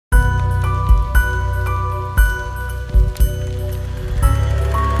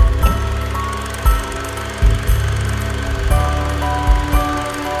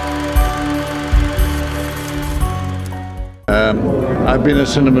I've been a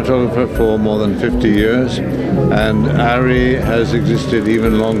cinematographer for more than 50 years, and ARRI has existed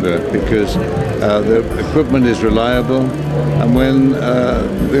even longer because the equipment is reliable, and when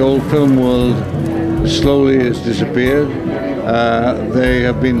the old film world slowly has disappeared, they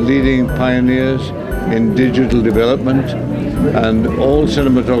have been leading pioneers in digital development, and all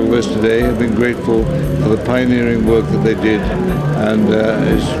cinematographers today have been grateful for the pioneering work that they did, and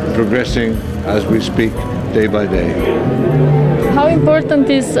is progressing as we speak day by day. How important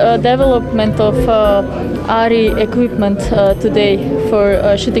is development of ARRI equipment today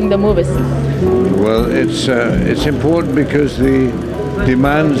for shooting the movies? Well, it's important because the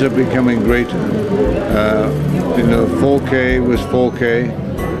demands are becoming greater. 4K was 4K.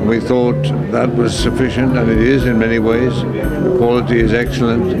 We thought that was sufficient, and it is in many ways. The quality is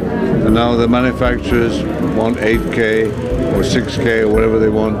excellent, and now the manufacturers want 8K or 6K or whatever they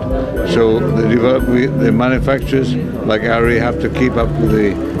want. So the manufacturers like ARRI have to keep up with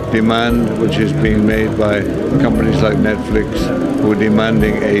the demand which is being made by companies like Netflix, who are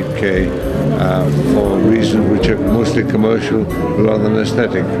demanding 8K for reasons which are mostly commercial rather than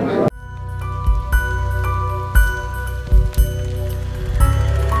aesthetic.